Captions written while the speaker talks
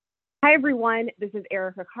Hi, everyone. This is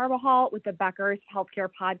Erica Carbajal with the Becker's Healthcare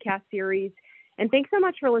Podcast Series, and thanks so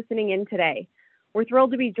much for listening in today. We're thrilled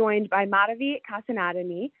to be joined by Madhavi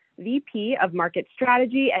Kasanadani, VP of Market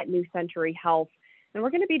Strategy at New Century Health, and we're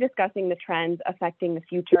going to be discussing the trends affecting the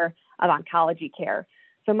future of oncology care.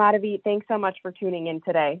 So Madhavi, thanks so much for tuning in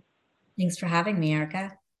today. Thanks for having me,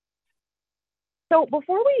 Erica. So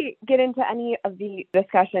before we get into any of the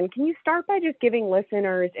discussion, can you start by just giving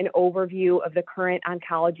listeners an overview of the current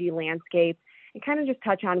oncology landscape and kind of just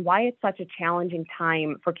touch on why it's such a challenging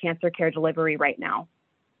time for cancer care delivery right now?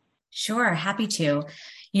 Sure, happy to.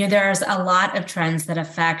 There's a lot of trends that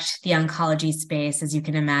affect the oncology space, as you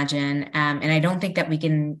can imagine, and I don't think that we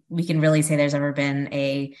can really say there's ever been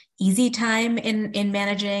a easy time in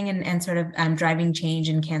managing and sort of driving change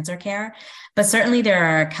in cancer care. But certainly there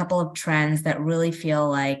are a couple of trends that really feel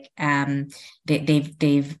like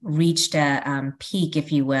they've reached a peak,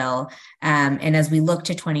 if you will, and as we look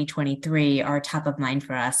to 2023, are top of mind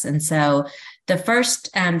for us. And so the first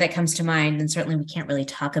that comes to mind, and certainly we can't really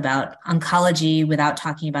talk about oncology without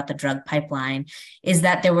talking about the drug pipeline, is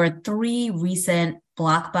that there were 3 recent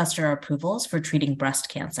blockbuster approvals for treating breast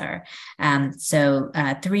cancer. So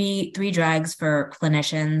three drugs for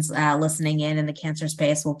clinicians listening in the cancer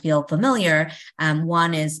space will feel familiar.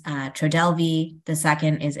 One is Trodelvy, the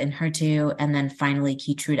second is Enhertu, and then finally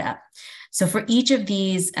Keytruda. So for each of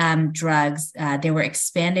these drugs, there were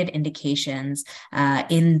expanded indications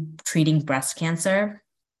in treating breast cancer.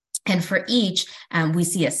 And for each, we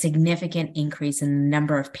see a significant increase in the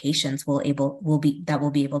number of patients will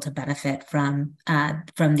be able to benefit from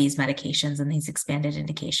these medications and these expanded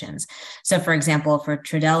indications. So, for example, for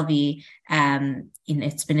Trodelvy,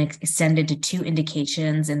 it's been extended to 2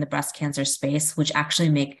 indications in the breast cancer space, which actually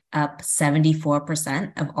make up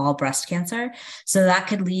 74% of all breast cancer. So that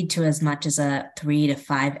could lead to as much as a 3 to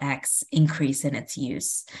 5x increase in its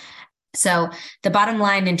use. So the bottom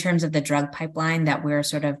line in terms of the drug pipeline that we're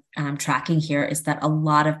sort of tracking here is that a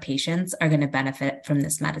lot of patients are going to benefit from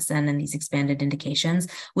this medicine and these expanded indications,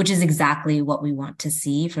 which is exactly what we want to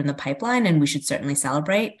see from the pipeline, and we should certainly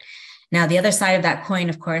celebrate. Now, the other side of that coin,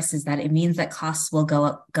 of course, is that it means that costs will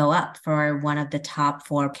go up for one of the top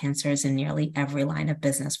 4 cancers in nearly every line of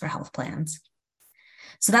business for health plans.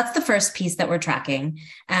 So that's the first piece that we're tracking.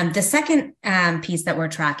 The second piece that we're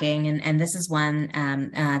tracking, and this is one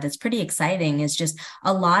that's pretty exciting, is just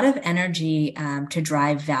a lot of energy to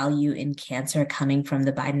drive value in cancer coming from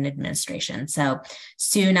the Biden administration. So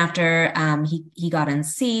soon after he got in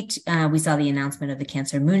seat, we saw the announcement of the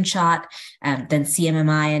Cancer Moonshot. Then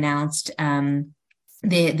CMMI announced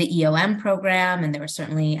the EOM program, and there were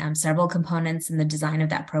certainly several components in the design of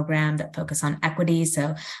that program that focus on equity,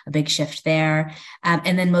 so a big shift there.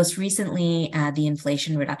 And then most recently, the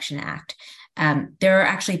Inflation Reduction Act. There are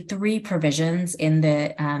actually 3 provisions in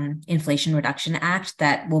the Inflation Reduction Act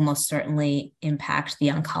that will most certainly impact the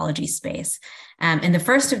oncology space. And the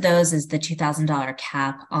first of those is the $2,000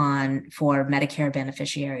 cap for Medicare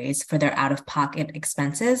beneficiaries for their out-of-pocket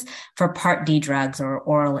expenses for Part D drugs or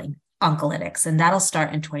oral oncolytics, and that'll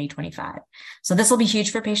start in 2025. So this will be huge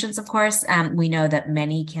for patients, of course. We know that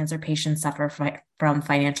many cancer patients suffer from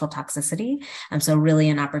financial toxicity, so really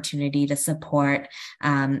an opportunity to support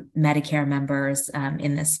Medicare members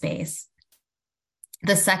in this space.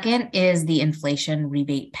 The second is the inflation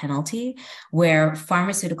rebate penalty, where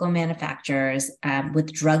pharmaceutical manufacturers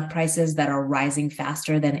with drug prices that are rising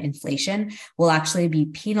faster than inflation will actually be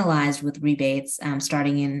penalized with rebates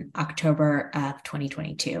starting in October of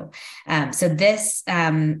 2022. So this,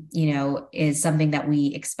 is something that we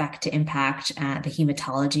expect to impact the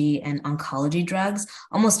hematology and oncology drugs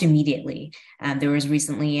almost immediately. There was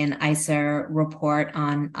recently an ICER report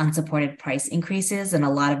on unsupported price increases, and a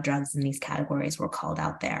lot of drugs in these categories were called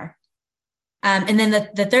out there. And then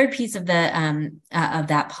the third piece of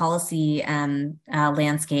that policy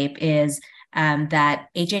landscape is that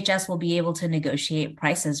HHS will be able to negotiate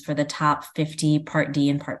prices for the top 50 Part D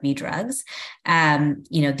and Part B drugs.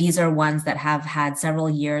 These are ones that have had several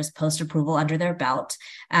years post-approval under their belt,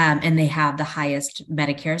 and they have the highest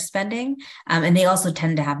Medicare spending, and they also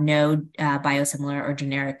tend to have no biosimilar or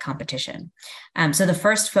generic competition. So the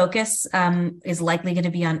first focus is likely going to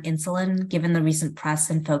be on insulin, given the recent press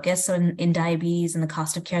and focus in diabetes and the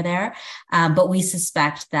cost of care there. But we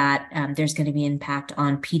suspect that there's going to be impact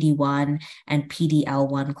on PD-1 and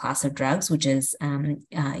PD-L1 class of drugs, which is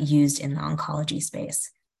used in the oncology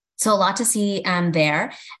space. So a lot to see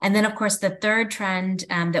there. And then, of course, the third trend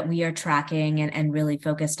that we are tracking and really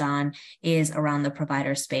focused on is around the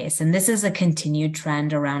provider space. And this is a continued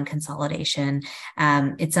trend around consolidation.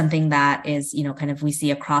 It's something that is, kind of we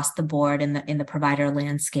see across the board in the provider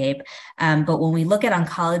landscape. But when we look at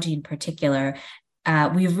oncology in particular,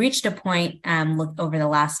 we've reached a point over the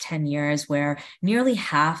last 10 years where nearly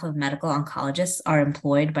half of medical oncologists are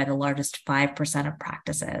employed by the largest 5% of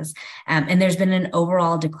practices. And there's been an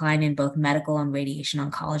overall decline in both medical and radiation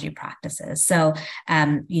oncology practices. So,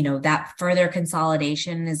 that further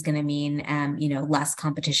consolidation is going to mean, less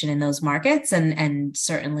competition in those markets and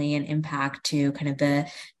certainly an impact to kind of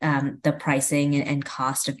the pricing and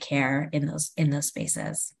cost of care in those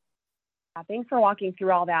spaces. Thanks for walking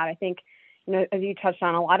through all that. I think, as you touched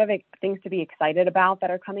on, a lot of things to be excited about that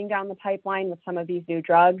are coming down the pipeline with some of these new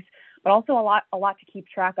drugs, but also a lot to keep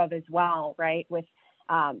track of as well, right? With,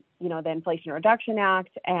 the Inflation Reduction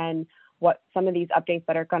Act and what some of these updates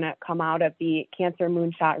that are going to come out of the Cancer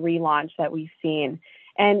Moonshot relaunch that we've seen.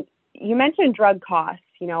 And you mentioned drug costs.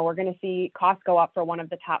 We're going to see costs go up for one of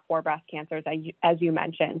the top 4 breast cancers, as you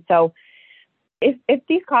mentioned. So if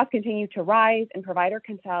these costs continue to rise and provider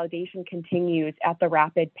consolidation continues at the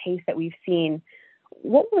rapid pace that we've seen,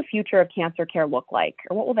 what will the future of cancer care look like?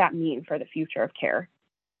 Or what will that mean for the future of care?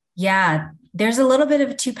 Yeah, there's a little bit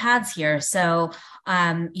of 2 paths here. So,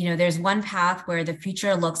 there's one path where the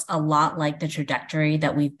future looks a lot like the trajectory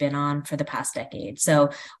that we've been on for the past decade. So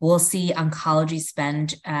we'll see oncology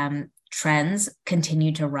spend trends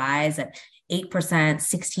continue to rise at 8%,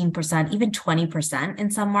 16%, even 20%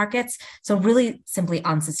 in some markets. So really simply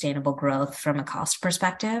unsustainable growth from a cost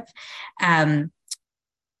perspective.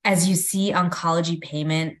 As you see oncology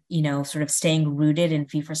payment, sort of staying rooted in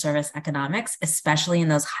fee-for-service economics, especially in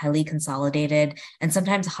those highly consolidated and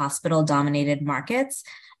sometimes hospital-dominated markets,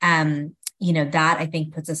 that I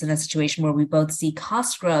think puts us in a situation where we both see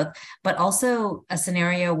cost growth, but also a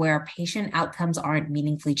scenario where patient outcomes aren't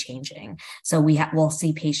meaningfully changing. So we'll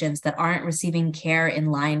see patients that aren't receiving care in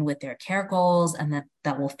line with their care goals and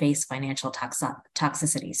that will face financial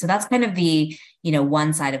toxicity. So that's kind of the,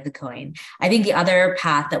 one side of the coin. I think the other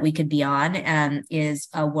path that we could be on is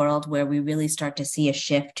a world where we really start to see a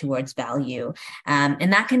shift towards value.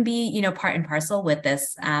 And that can be, part and parcel with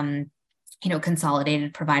this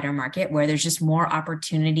consolidated provider market where there's just more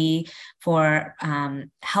opportunity for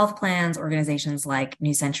health plans, organizations like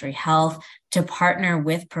New Century Health to partner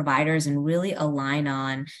with providers and really align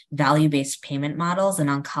on value-based payment models in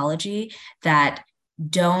oncology that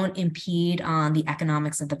don't impede on the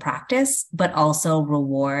economics of the practice, but also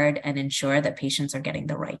reward and ensure that patients are getting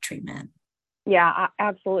the right treatment. Yeah,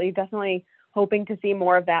 absolutely. Definitely hoping to see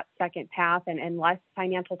more of that second path and less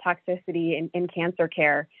financial toxicity in cancer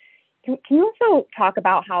care. Can you also talk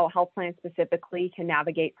about how health plans specifically can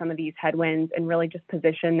navigate some of these headwinds and really just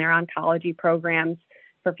position their oncology programs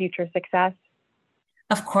for future success?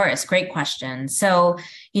 Of course, great question. So,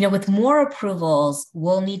 with more approvals,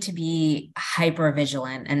 we'll need to be hyper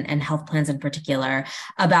vigilant and health plans in particular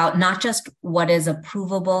about not just what is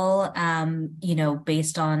approvable,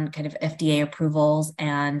 based on kind of FDA approvals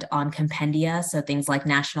and on compendia, so things like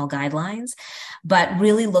national guidelines, but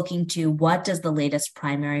really looking to what does the latest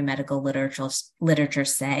primary medical literature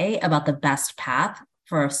say about the best path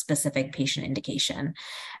for a specific patient indication.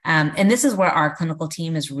 And this is where our clinical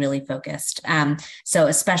team is really focused. So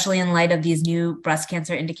especially in light of these new breast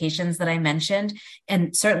cancer indications that I mentioned,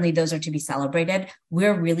 and certainly those are to be celebrated,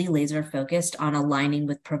 we're really laser focused on aligning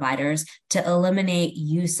with providers to eliminate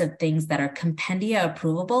use of things that are compendia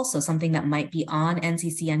approvable, so something that might be on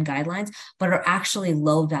NCCN guidelines, but are actually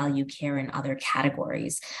low value care in other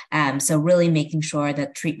categories. So really making sure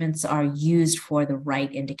that treatments are used for the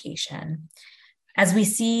right indication. As we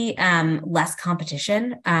see less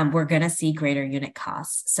competition, we're going to see greater unit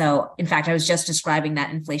costs. So, in fact, I was just describing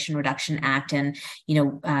that Inflation Reduction Act, and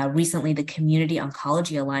recently the Community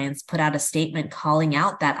Oncology Alliance put out a statement calling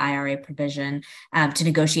out that IRA provision to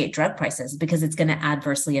negotiate drug prices because it's going to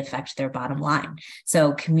adversely affect their bottom line.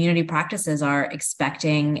 So, community practices are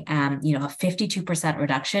expecting, a 52%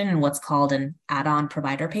 reduction in what's called an add-on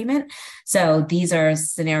provider payment. So, these are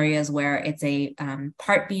scenarios where it's a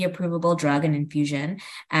Part B approvable drug and infusion.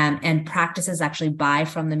 And practices actually buy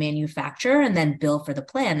from the manufacturer and then bill for the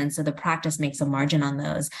plan. And so the practice makes a margin on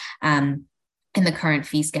those in the current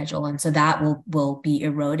fee schedule. And so that will be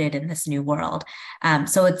eroded in this new world.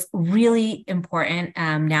 So it's really important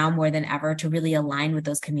now more than ever to really align with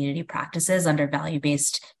those community practices under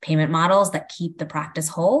value-based payment models that keep the practice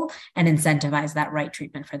whole and incentivize that right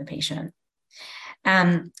treatment for the patient.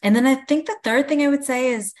 And then I think the third thing I would say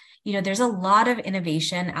is, there's a lot of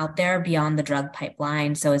innovation out there beyond the drug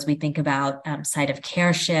pipeline. So as we think about site of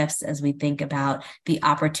care shifts, as we think about the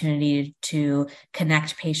opportunity to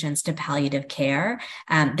connect patients to palliative care,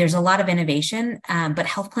 there's a lot of innovation, but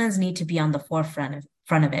health plans need to be on the forefront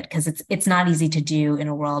of it, because it's not easy to do in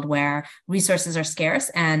a world where resources are scarce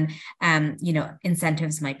and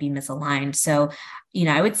incentives might be misaligned. So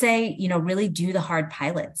I would say really do the hard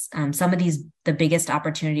pilots. Some of the biggest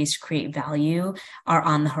opportunities to create value are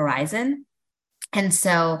on the horizon. And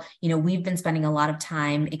so, we've been spending a lot of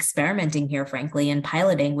time experimenting here, frankly, and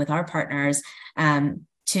piloting with our partners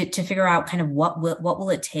to figure out kind of what will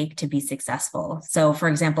it take to be successful. So, for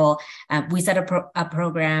example, we set a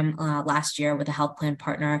program last year with a health plan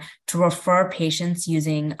partner to refer patients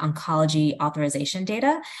using oncology authorization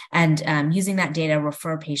data, and using that data,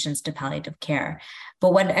 refer patients to palliative care.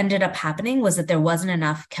 But what ended up happening was that there wasn't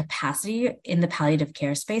enough capacity in the palliative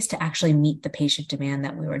care space to actually meet the patient demand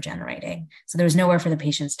that we were generating. So there was nowhere for the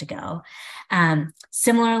patients to go.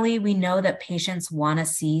 Similarly, we know that patients want to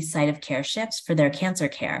see site of care shifts for their cancer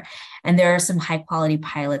care. And there are some high quality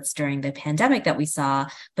pilots during the pandemic that we saw,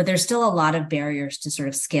 but there's still a lot of barriers to sort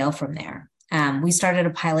of scale from there. We started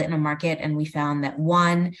a pilot in a market, and we found that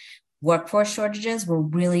one, workforce shortages were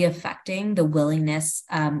really affecting the willingness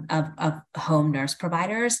of home nurse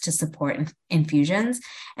providers to support infusions.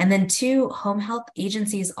 And then two, home health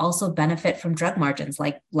agencies also benefit from drug margins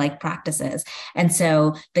like practices. And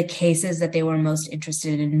so the cases that they were most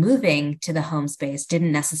interested in moving to the home space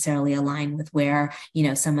didn't necessarily align with where,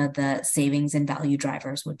 some of the savings and value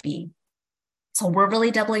drivers would be. So we're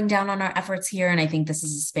really doubling down on our efforts here. And I think this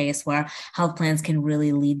is a space where health plans can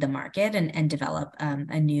really lead the market and develop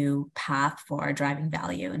a new path for driving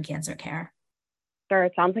value in cancer care. Sure.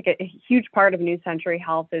 It sounds like a huge part of New Century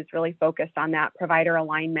Health is really focused on that provider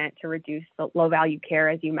alignment to reduce the low value care,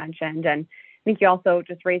 as you mentioned. And I think you also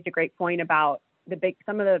just raised a great point about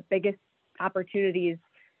some of the biggest opportunities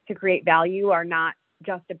to create value are not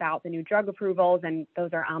just about the new drug approvals, and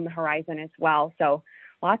those are on the horizon as well. So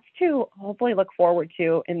lots to hopefully look forward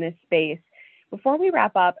to in this space. Before we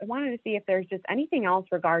wrap up, I wanted to see if there's just anything else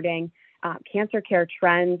regarding cancer care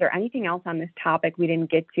trends or anything else on this topic we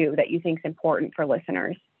didn't get to that you think is important for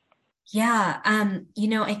listeners. Yeah,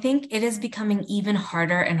 I think it is becoming even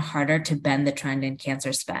harder and harder to bend the trend in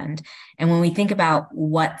cancer spend. And when we think about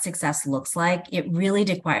what success looks like, it really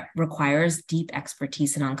requires deep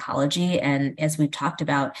expertise in oncology. And as we've talked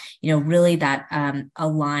about, really that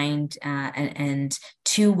aligned and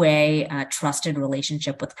two-way trusted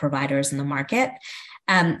relationship with providers in the market.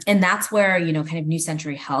 And that's where, kind of New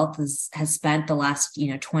Century Health has spent the last,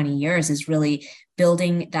 20 years, is really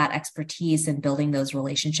building that expertise and building those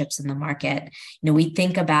relationships in the market. We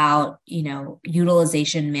think about,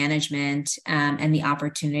 utilization management and the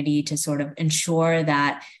opportunity to sort of ensure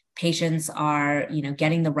that patients are,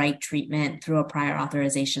 getting the right treatment through a prior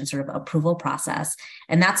authorization sort of approval process.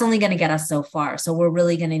 And that's only going to get us so far. So we're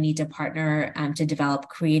really going to need to partner to develop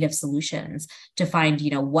creative solutions to find,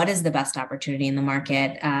 what is the best opportunity in the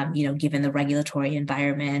market, given the regulatory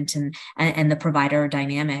environment and the provider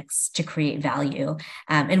dynamics to create value.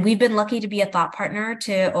 And we've been lucky to be a thought partner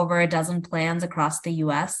to over a dozen plans across the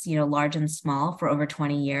US, large and small, for over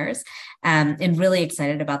 20 years, and really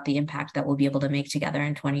excited about the impact that we'll be able to make together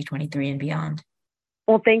in 2023 and beyond.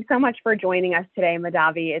 Well, thanks so much for joining us today,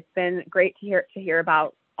 Madhavi. It's been great to hear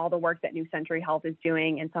about all the work that New Century Health is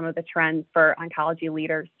doing and some of the trends for oncology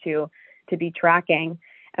leaders to be tracking.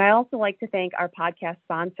 And I also like to thank our podcast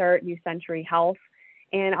sponsor, New Century Health.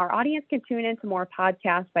 And our audience can tune into more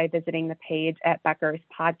podcasts by visiting the page at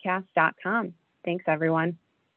beckerspodcast.com. Thanks, everyone.